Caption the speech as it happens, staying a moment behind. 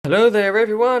Hello there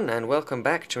everyone, and welcome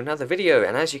back to another video.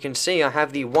 And as you can see, I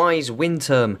have the Wyse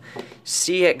Winterm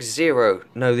Sx0.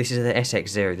 No, this is the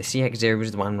Sx0. The Sx0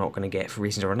 is the one I'm not going to get for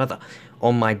reasons or another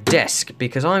on my desk,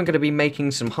 because I'm going to be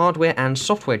making some hardware and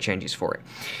software changes for it.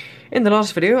 In the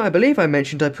last video, I believe I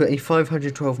mentioned I put a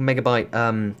 512 megabyte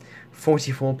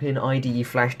 44-pin IDE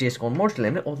flash disk on module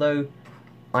limit, although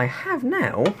I have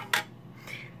now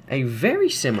a very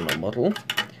similar model,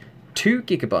 2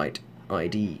 gigabyte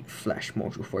IDE flash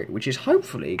module for it, which is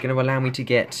hopefully going to allow me to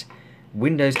get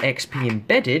Windows XP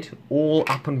embedded all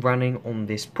up and running on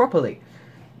this properly.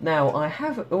 Now, I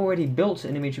have already built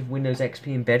an image of Windows XP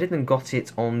embedded and got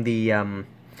it on the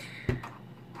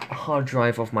hard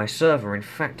drive of my server. In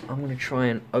fact, I'm going to try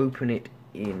and open it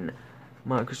in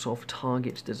Microsoft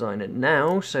Target Designer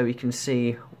now so we can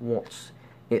see what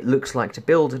it looks like to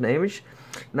build an image.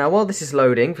 Now, while this is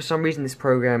loading, for some reason this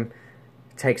program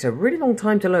takes a really long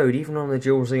time to load, even on the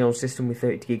dual Xeon system with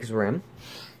 30 gigs of RAM.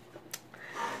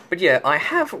 But yeah, I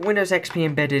have Windows XP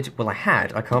embedded, well I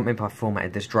can't remember if I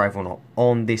formatted this drive or not,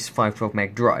 on this 512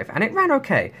 meg drive, and it ran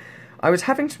okay. I was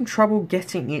having some trouble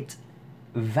getting it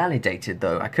validated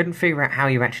though. I couldn't figure out how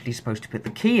you're actually supposed to put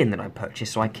the key in that I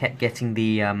purchased, so I kept getting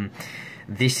the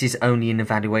this is only an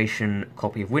evaluation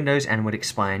copy of Windows and would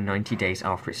expire 90 days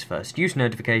after its first use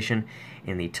notification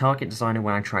in the Target Designer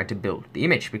when I tried to build the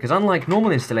image. Because unlike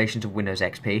normal installations of Windows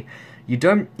XP, you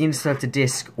don't insert a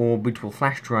disk or bootable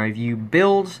flash drive, you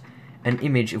build an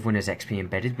image of Windows XP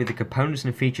embedded with the components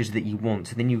and features that you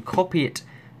want, then you copy it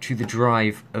to the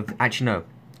drive of, actually no,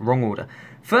 wrong order.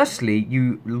 Firstly,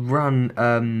 you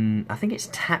run, I think it's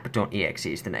tap.exe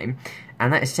is the name,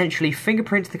 and that essentially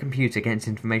fingerprints the computer, gets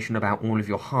information about all of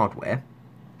your hardware.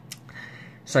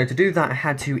 So to do that, I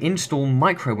had to install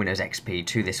Micro Windows XP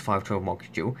to this 512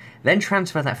 module, then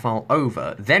transfer that file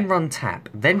over, then run tap,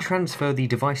 then transfer the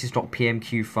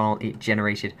devices.pmq file it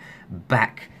generated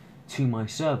back to my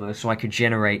server so I could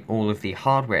generate all of the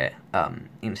hardware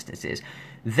instances.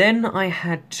 Then I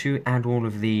had to add all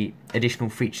of the additional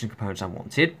features and components I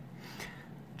wanted.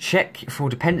 Check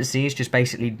for dependencies, just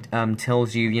basically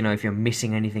tells you, if you're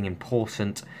missing anything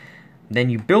important. Then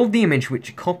you build the image,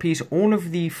 which copies all of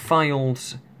the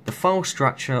files, the file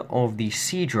structure of the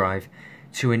C drive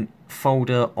to a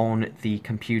folder on the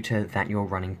computer that you're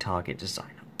running Target Designer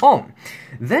on.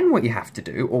 Then what you have to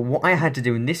do, or what I had to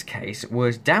do in this case,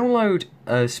 was download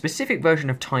a specific version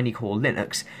of TinyCore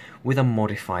Linux with a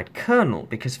modified kernel,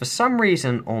 because for some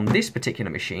reason on this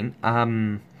particular machine,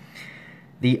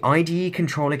 the IDE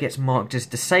controller gets marked as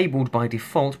disabled by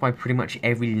default by pretty much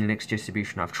every Linux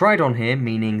distribution I've tried on here,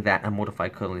 meaning that a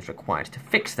modified kernel is required to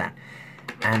fix that.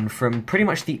 And from pretty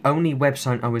much the only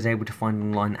website I was able to find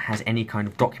online that has any kind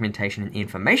of documentation and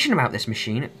information about this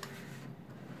machine,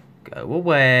 go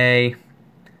away,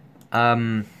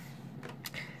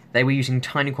 they were using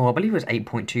TinyCore, I believe it was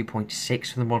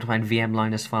 8.2.6 for the modified VM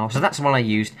Linux file, so that's what I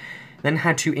used. Then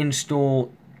had to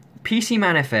install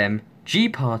PCManFM,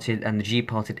 gparted, and the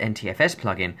gparted NTFS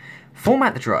plugin,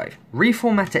 format the drive,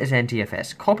 reformat it as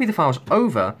NTFS, copy the files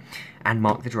over, and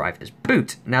mark the drive as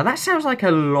boot. Now that sounds like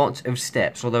a lot of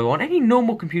steps, although on any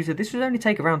normal computer this would only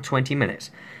take around 20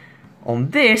 minutes.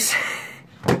 On this,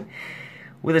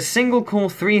 with a single core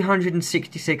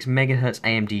 366 MHz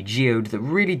AMD Geode that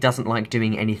really doesn't like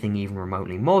doing anything even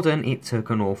remotely modern, it took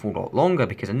an awful lot longer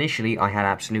because initially I had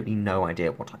absolutely no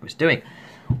idea what I was doing.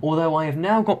 Although I have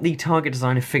now got the Target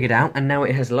Designer figured out and now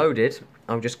it has loaded,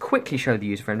 I'll just quickly show the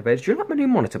user-friendly page. Do you like my new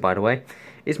monitor, by the way?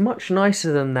 It's much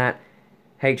nicer than that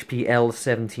HP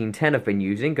L1710 I've been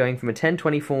using, going from a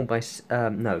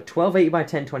 1280 by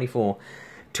 1024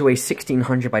 to a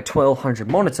 1600 by 1200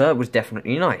 monitor was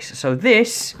definitely nice. So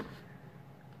this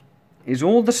is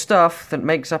all the stuff that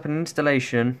makes up an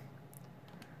installation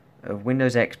of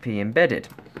Windows XP embedded.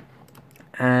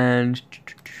 And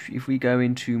if we go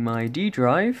into my D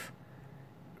drive,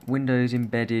 Windows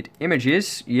embedded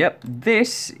images, yep,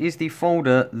 this is the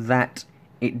folder that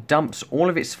it dumps all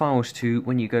of its files to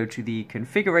when you go to the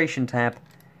configuration tab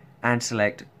and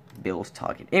select build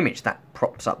target image. That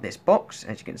props up this box,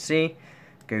 as you can see.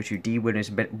 Go to D Windows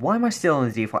Embedded. Why am I still on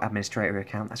the default administrator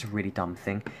account? That's a really dumb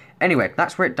thing. Anyway,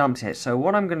 that's where it dumps it. So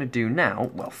what I'm going to do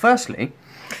now, well, firstly,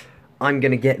 I'm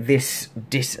going to get this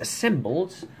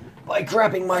disassembled by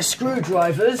grabbing my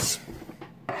screwdrivers.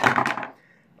 I'm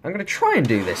going to try and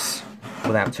do this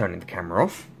without turning the camera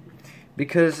off,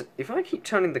 because if I keep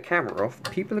turning the camera off,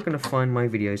 people are going to find my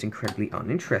videos incredibly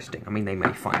uninteresting. I mean, they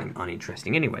may find them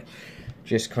uninteresting anyway.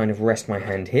 Just kind of rest my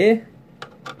hand here,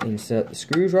 insert the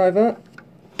screwdriver.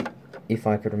 If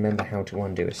I could remember how to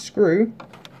undo a screw,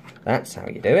 that's how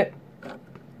you do it.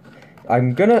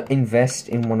 I'm gonna invest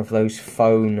in one of those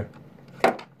phone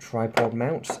tripod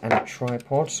mounts and a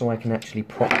tripod so I can actually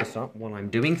prop this up while I'm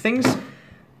doing things.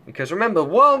 Because remember,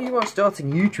 while you are starting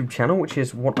a YouTube channel, which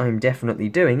is what I'm definitely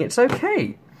doing, it's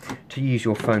okay to use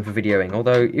your phone for videoing.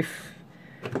 Although,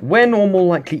 when or more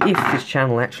likely if this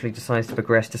channel actually decides to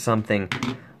progress to something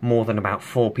more than about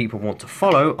 4 people want to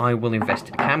follow, I will invest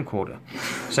in a camcorder.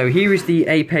 So here is the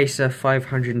Apacer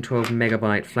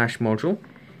 512MB flash module.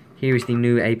 Here is the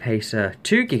new Apacer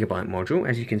 2GB module.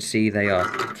 As you can see, they are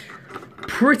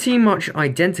pretty much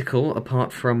identical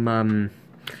apart from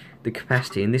the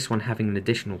capacity, and this one having an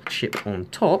additional chip on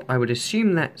top. I would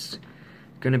assume that's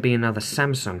going to be another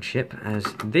Samsung chip, as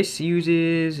this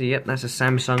uses, yep, that's a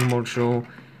Samsung module,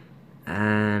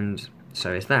 and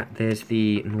so is that. There's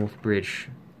the North Bridge.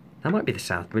 That might be the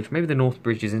South Bridge. Maybe the North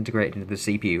Bridge is integrated into the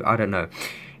CPU. I don't know.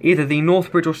 Either the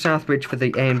North Bridge or South Bridge for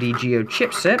the AMD Geo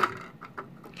chipset.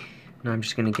 Now I'm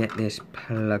just going to get this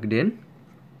plugged in.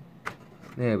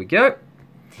 There we go.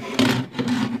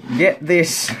 Get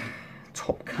this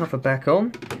top cover back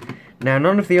on. Now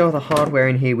none of the other hardware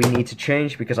in here we need to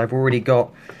change because I've already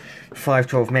got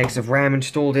 512 megs of RAM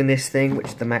installed in this thing, which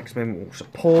is the maximum it will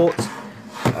support.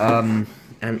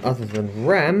 And other than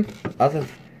RAM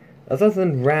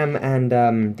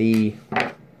and the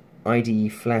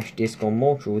IDE flash disk on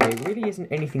module, there really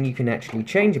isn't anything you can actually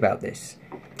change about this.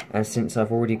 And since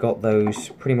I've already got those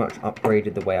pretty much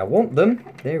upgraded the way I want them,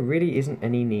 there really isn't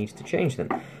any need to change them.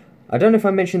 I don't know if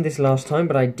I mentioned this last time,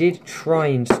 but I did try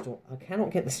install... I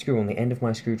cannot get the screw on the end of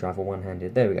my screwdriver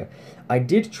one-handed. There we go. I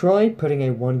did try putting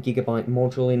a 1GB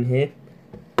module in here.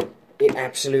 It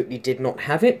absolutely did not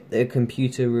have it. The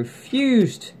computer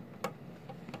refused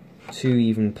to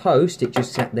even post. It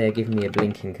just sat there giving me a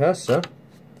blinking cursor.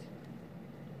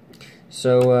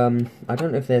 So, I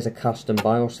don't know if there's a custom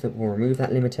BIOS that will remove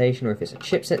that limitation, or if it's a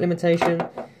chipset limitation.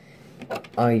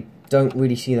 I don't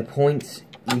really see the point,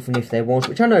 even if there was,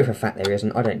 which I know for a fact there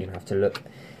isn't. I don't even have to look.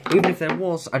 Even if there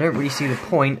was, I don't really see the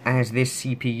point, as this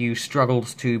CPU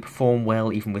struggles to perform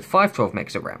well even with 512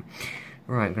 megs of RAM.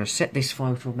 Right, I'm going to set this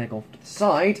 512 meg off to the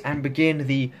side and begin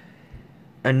the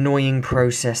annoying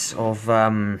process of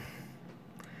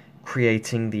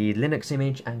creating the Linux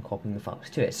image and copying the files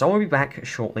to it. So I'll be back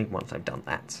shortly once I've done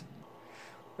that.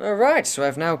 Alright, so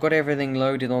I've now got everything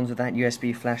loaded onto that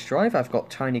USB flash drive. I've got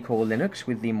TinyCore Linux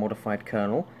with the modified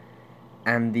kernel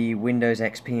and the Windows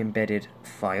XP embedded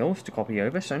files to copy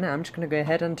over. So now I'm just going to go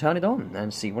ahead and turn it on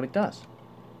and see what it does.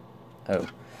 Oh,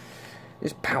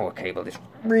 this power cable is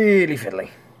really fiddly.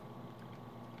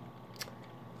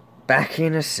 Back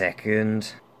in a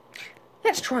second.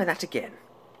 Let's try that again.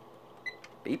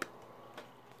 Beep.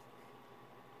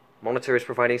 Monitor is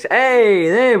providing... Hey,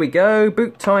 there we go.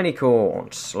 Boot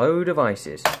TinyCore. Slow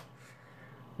devices.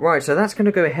 Right, so that's going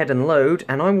to go ahead and load,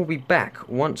 and I will be back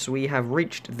once we have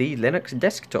reached the Linux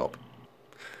desktop.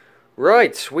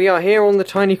 Right, we are here on the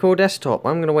TinyCore desktop.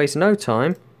 I'm going to waste no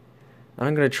time, and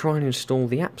I'm going to try and install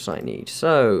the apps I need.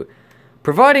 So,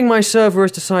 providing my server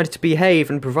has decided to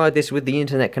behave and provide this with the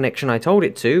internet connection I told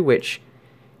it to, which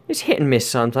is hit and miss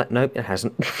sometimes. Nope, it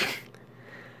hasn't.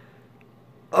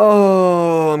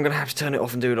 Oh, I'm going to have to turn it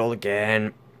off and do it all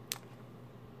again.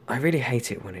 I really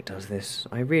hate it when it does this.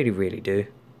 I really, really do.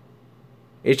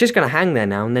 It's just going to hang there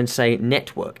now and then say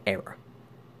network error.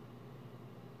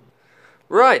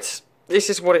 Right, this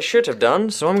is what it should have done.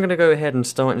 So I'm going to go ahead and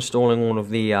start installing all of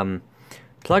the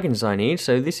plugins I need.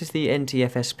 So this is the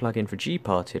NTFS plugin for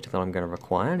gparted that I'm going to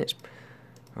require. And it's...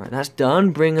 Right, that's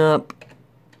done. Bring up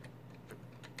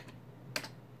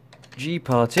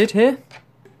gparted here.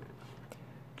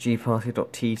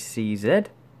 gparted.tcz,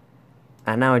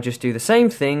 and now I just do the same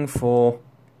thing for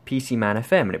PCman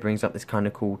FM, and it brings up this kind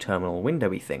of cool terminal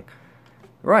windowy thing.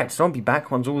 Right, so I'll be back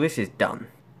once all this is done.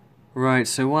 Right,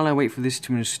 so while I wait for this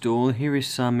to install, here is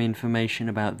some information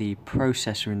about the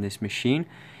processor in this machine.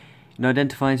 It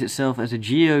identifies itself as a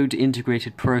geode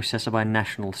integrated processor by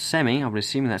National Semi. I would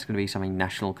assume that's going to be something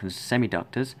National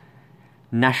Semiconductors.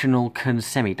 National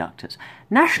Semiconductors.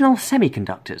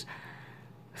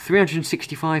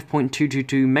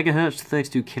 365.222 megahertz,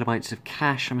 32 kilobytes of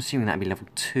cache. I'm assuming that'd be level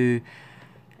 2.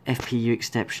 FPU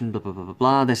exception, blah blah blah blah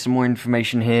blah. There's some more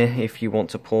information here if you want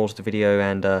to pause the video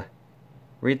and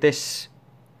read this.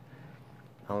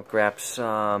 I'll grab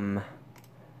some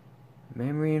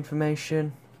memory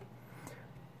information.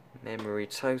 Memory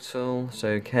total. So,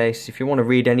 okay, so if you want to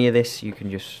read any of this, you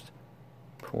can just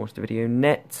pause the video.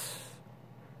 Net.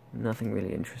 Nothing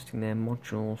really interesting there.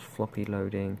 Modules, floppy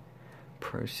loading.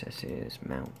 Processes,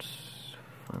 mounts,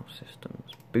 file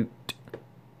systems, boot.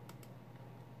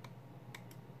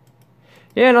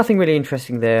 Yeah, nothing really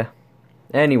interesting there.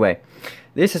 Anyway,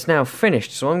 this is now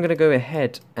finished, so I'm going to go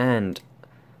ahead and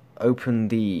open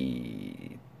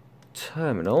the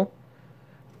terminal,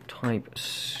 type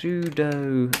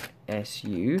sudo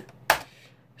su,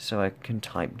 so I can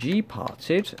type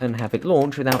gparted and have it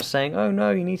launch without saying, oh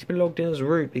no, you need to be logged in as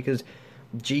root, because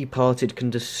gparted can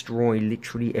destroy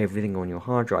literally everything on your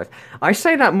hard drive. I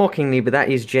say that mockingly, but that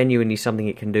is genuinely something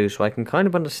it can do, so I can kind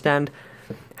of understand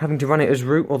having to run it as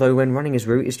root, although when running as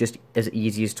root it's just as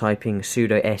easy as typing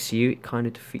sudo su. It kind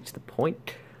of defeats the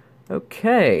point.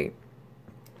 Okay.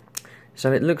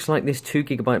 So it looks like this 2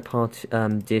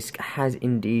 GB disk has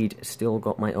indeed still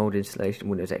got my old installation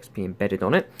Windows XP embedded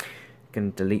on it. I'm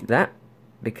going to delete that,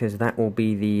 because that will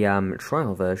be the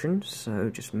trial version, so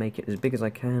just make it as big as I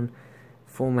can.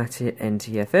 Format it,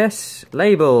 NTFS,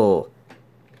 label,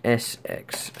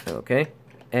 SX, okay,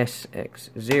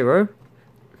 Sx0.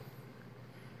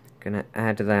 Gonna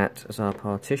add that as our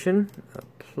partition,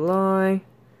 apply.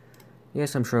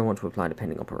 Yes, I'm sure I want to apply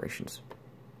depending operations.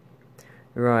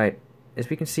 Right, as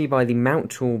we can see by the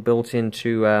mount tool built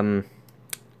into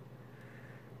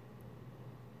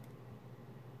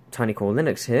Tiny Core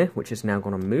Linux here, which has now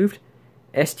gone unmoved.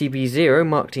 STB0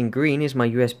 marked in green is my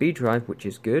USB drive, which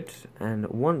is good. And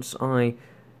once I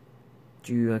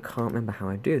can't remember how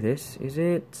I do this. Is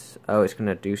it? Oh, it's going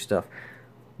to do stuff.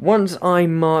 Once I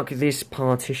mark this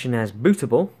partition as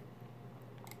bootable,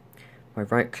 by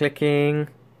right-clicking,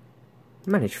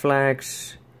 manage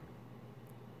flags,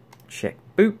 check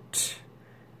boot.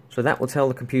 So that will tell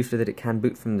the computer that it can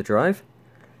boot from the drive.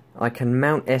 I can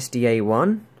mount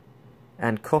SDA1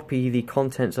 and copy the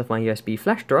contents of my USB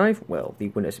flash drive, well, the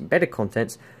Windows embedded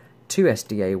contents, to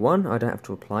SDA1. I don't have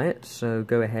to apply it, so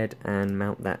go ahead and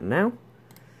mount that now.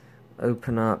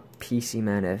 Open up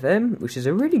PCman FM, which is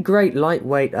a really great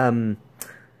lightweight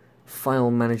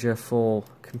file manager for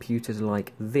computers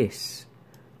like this.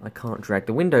 I can't drag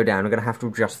the window down, I'm going to have to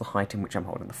adjust the height in which I'm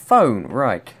holding the phone.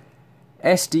 Right,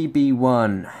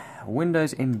 SDB1,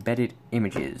 Windows Embedded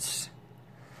Images.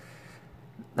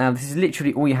 Now this is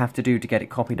literally all you have to do to get it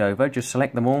copied over. Just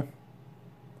select them all,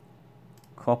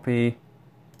 copy,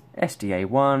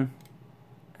 SDA1,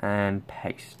 and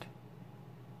paste.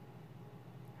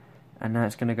 And now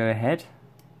it's going to go ahead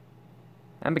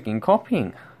and begin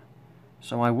copying.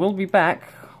 So I will be back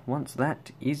once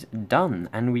that is done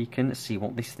and we can see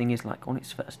what this thing is like on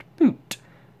its first boot.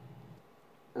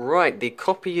 Right, the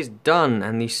copy is done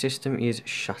and the system is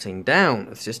shutting down.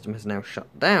 The system has now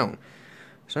shut down.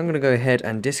 So I'm going to go ahead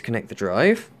and disconnect the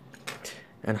drive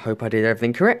and hope I did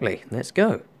everything correctly. Let's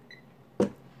go.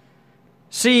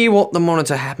 See what the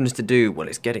monitor happens to do. Well,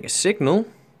 it's getting a signal,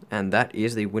 and that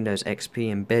is the Windows XP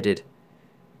embedded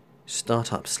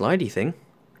startup slidey thing.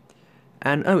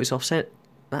 And oh, it's offset.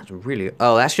 That's really...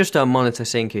 oh, that's just a monitor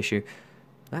sync issue.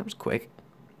 That was quick.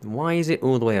 Why is it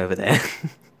all the way over there?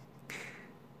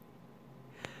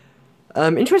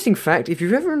 Interesting fact, if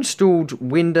you've ever installed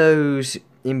Windows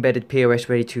Embedded POS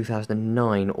Ready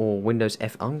 2009 or Windows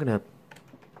F... I'm gonna...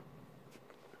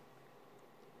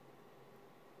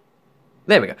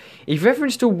 there we go. If you've ever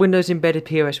installed Windows Embedded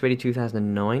POS Ready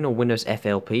 2009 or Windows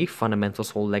FLP, Fundamentals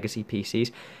for Legacy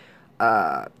PCs,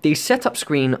 the setup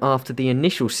screen after the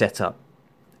initial setup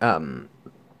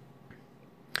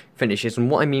finishes, and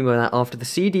what I mean by that, after the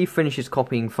CD finishes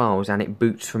copying files and it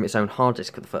boots from its own hard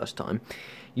disk for the first time,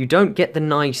 you don't get the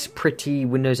nice, pretty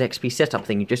Windows XP setup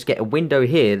thing. You just get a window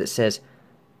here that says,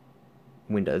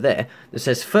 window there, that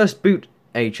says first boot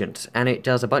agent, and it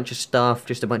does a bunch of stuff,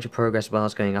 just a bunch of progress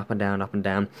bars going up and down, up and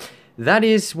down. That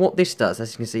is what this does,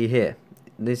 as you can see here.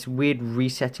 This weird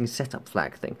resetting setup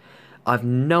flag thing. I've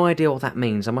no idea what that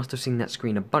means. I must have seen that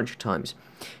screen a bunch of times.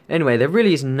 Anyway, there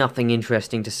really is nothing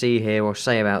interesting to see here or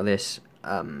say about this.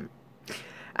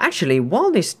 Actually,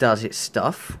 while this does its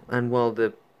stuff, and while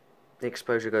the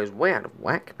exposure goes way out of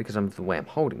whack because of the way I'm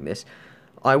holding this,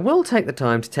 I will take the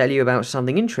time to tell you about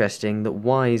something interesting that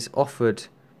Wyse offered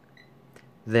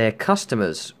their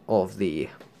customers of the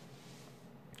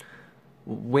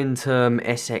Winterm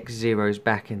Sx0s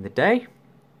back in the day.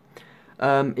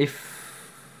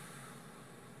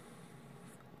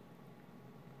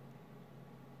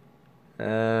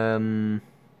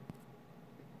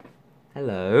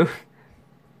 Hello.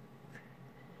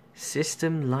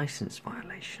 System license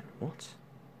violation. What?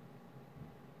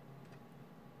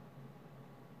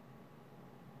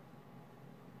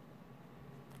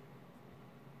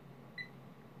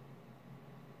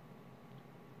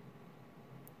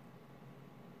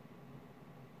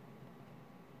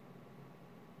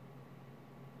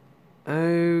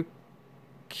 Okay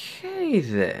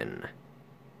then.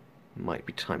 Might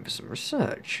be time for some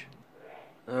research.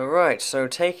 Alright, so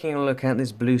taking a look at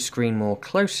this blue screen more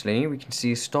closely, we can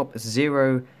see stop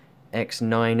 0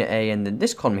 X9A, and then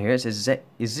this column here it says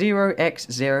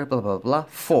 0x0 blah blah blah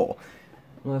 4.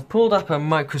 Well, I've pulled up a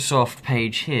Microsoft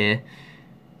page here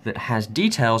that has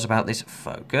details about this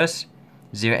focus.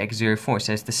 0x04, it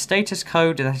says the status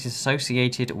code that is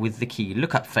associated with the key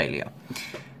lookup failure.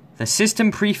 The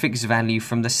system prefix value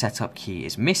from the setup key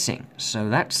is missing. So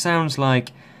that sounds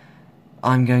like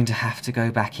I'm going to have to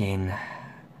go back in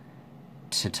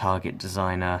to Target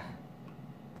Designer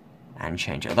and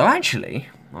change it. Although actually,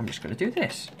 I'm just going to do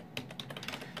this.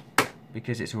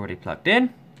 Because it's already plugged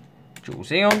in. Dual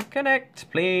Xeon, connect,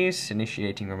 please.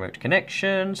 Initiating remote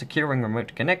connection, securing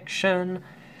remote connection.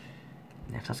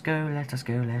 Let us go, let us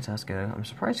go, let us go. I'm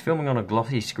surprised filming on a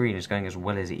glossy screen is going as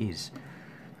well as it is.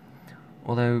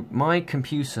 Although my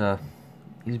computer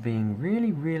is being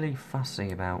really, really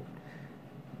fussy about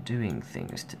doing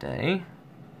things today.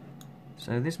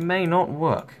 So this may not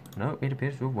work. No, it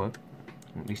appears to have worked.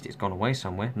 At least it's gone away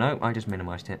somewhere. No, I just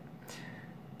minimized it.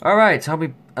 Alright, I'll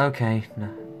be... Okay, no.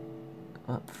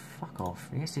 Fuck off.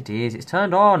 Yes it is, it's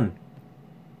turned on!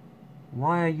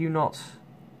 Why are you not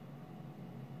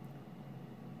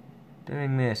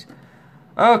doing this?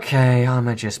 Okay,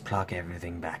 I'ma just plug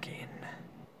everything back in.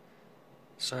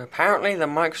 So apparently the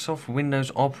Microsoft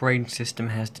Windows operating system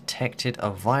has detected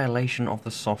a violation of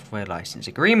the software license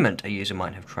agreement. A user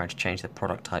might have tried to change the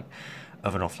product type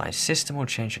of an offline system or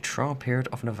change the trial period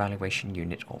of an evaluation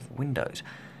unit of Windows.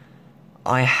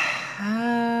 I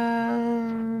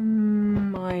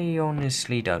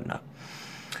honestly don't know.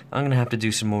 I'm going to have to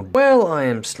do some more... Well, I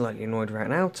am slightly annoyed right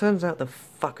now. Turns out the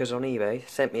fuckers on eBay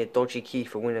sent me a dodgy key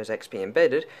for Windows XP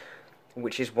Embedded,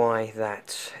 which is why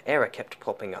that error kept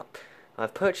popping up.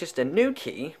 I've purchased a new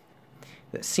key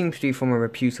that seems to be from a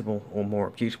reputable or more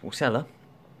reputable seller.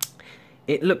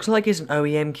 It looks like it's an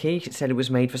OEM key. It said it was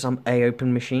made for some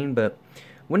A-open machine, but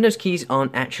Windows keys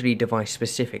aren't actually device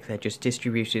specific. They're just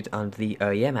distributed under the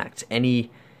OEM Act.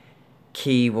 Any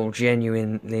key will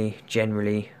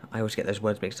generally, I always get those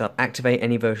words mixed up, activate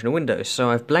any version of Windows. So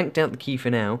I've blanked out the key for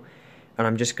now, and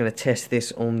I'm just going to test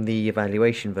this on the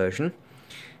evaluation version.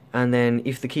 And then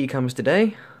if the key comes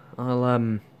today,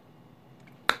 I'll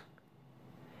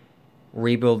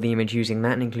rebuild the image using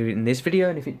that and include it in this video,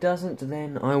 and if it doesn't,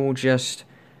 then I will just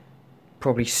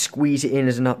probably squeeze it in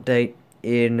as an update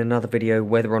in another video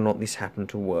whether or not this happened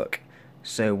to work.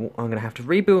 So I'm going to have to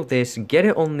rebuild this and get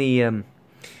it on the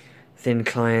thin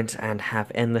client and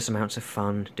have endless amounts of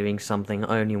fun doing something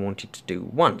I only wanted to do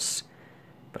once.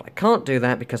 But I can't do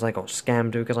that because I got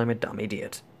scammed because I'm a dumb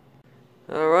idiot.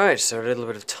 Alright, so a little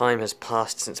bit of time has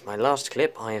passed since my last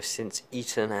clip. I have since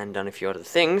eaten and done a few other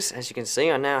things. As you can see,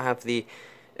 I now have the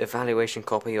evaluation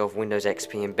copy of Windows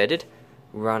XP Embedded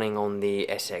running on the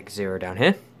Sx0 down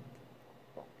here.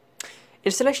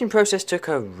 Installation process took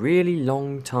a really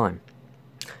long time.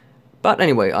 But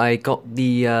anyway, I got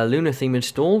the Luna theme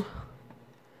installed.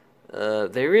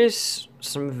 There is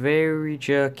some very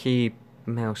jerky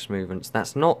mouse movements.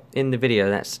 That's not in the video,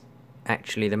 that's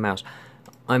actually the mouse.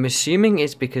 I'm assuming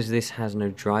it's because this has no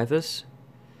drivers,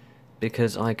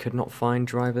 because I could not find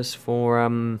drivers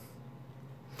for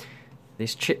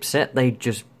this chipset. They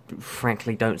just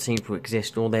frankly don't seem to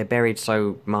exist, or they're buried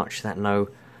so much that no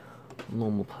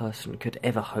normal person could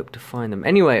ever hope to find them.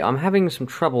 Anyway, I'm having some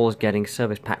troubles getting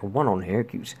Service Pack 1 on here. It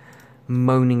keeps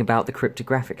moaning about the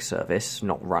cryptographic service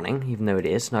not running, even though it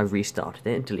is, and I've restarted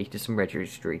it and deleted some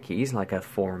registry keys like a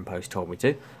forum post told me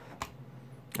to.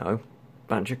 Oh,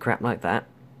 bunch of crap like that.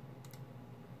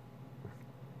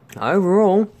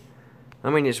 Overall, I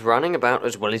mean, it's running about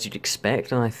as well as you'd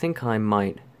expect, and I think I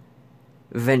might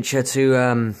venture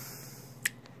to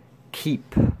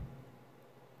keep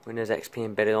Windows XP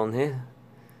embedded on here.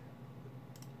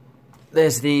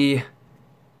 There's the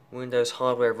Windows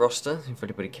hardware roster, if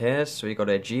anybody cares. So we got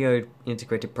a Geo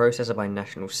integrated processor by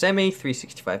National Semi,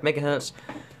 365 MHz,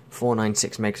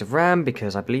 496 megs of RAM,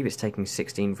 because I believe it's taking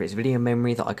 16 for its video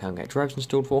memory that I can't get drives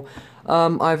installed for.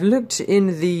 I've looked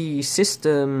in the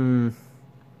system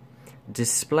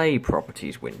display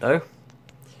properties window,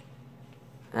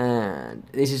 and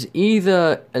this is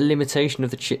either a limitation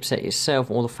of the chipset itself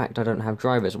or the fact I don't have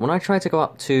drivers. When I try to go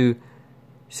up to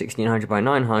 1600 by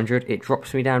 900, it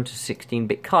drops me down to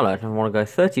 16-bit color, and I want to go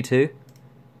 32.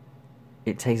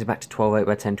 It takes it back to 12.8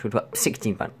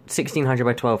 by 1600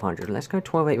 by 1200. Let's go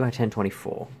 12.8 by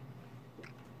 1024.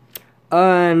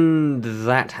 And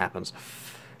that happens.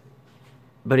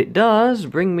 But it does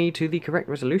bring me to the correct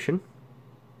resolution.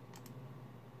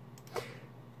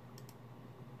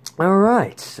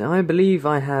 Alright, I believe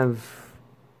I have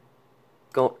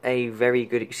got a very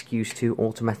good excuse to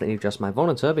automatically adjust my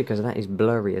monitor, because that is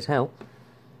blurry as hell.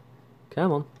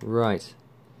 Come on. Right.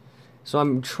 So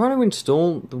I'm trying to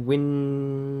install the Windows...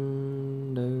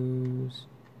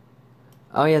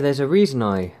 Oh yeah, there's a reason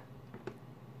I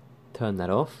turned that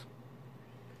off.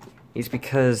 It's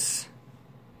because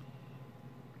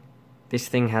this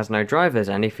thing has no drivers,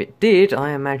 and if it did,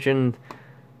 I imagine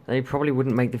they probably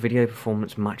wouldn't make the video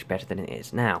performance much better than it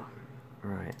is now.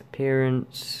 Right,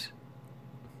 appearance.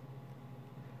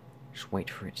 Just wait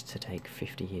for it to take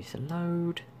 50 years to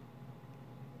load.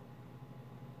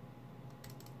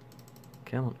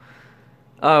 Come on.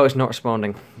 Oh, it's not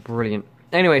responding. Brilliant.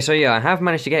 Anyway, so yeah, I have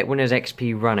managed to get Windows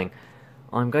XP running.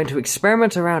 I'm going to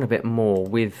experiment around a bit more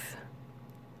with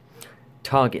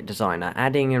Target Designer,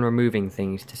 adding and removing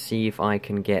things to see if I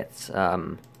can get,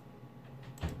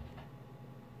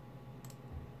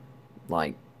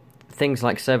 like, things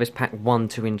like Service Pack 1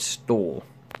 to install.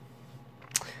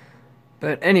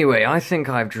 But anyway, I think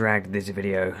I've dragged this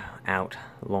video out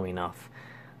long enough.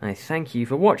 I thank you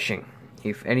for watching.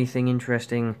 If anything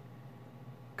interesting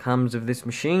comes of this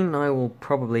machine, I will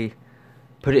probably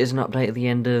put it as an update at the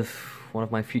end of one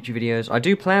of my future videos. I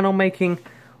do plan on making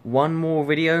one more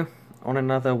video on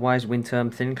another Wyse Winterm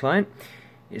thin client.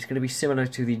 It's going to be similar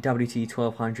to the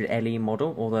WT1200 LE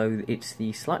model, although it's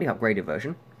the slightly upgraded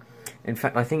version. In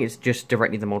fact, I think it's just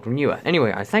directly the model newer.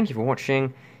 Anyway, I thank you for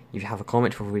watching. If you have a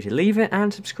comment, feel free to leave it,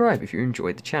 and subscribe if you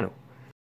enjoyed the channel.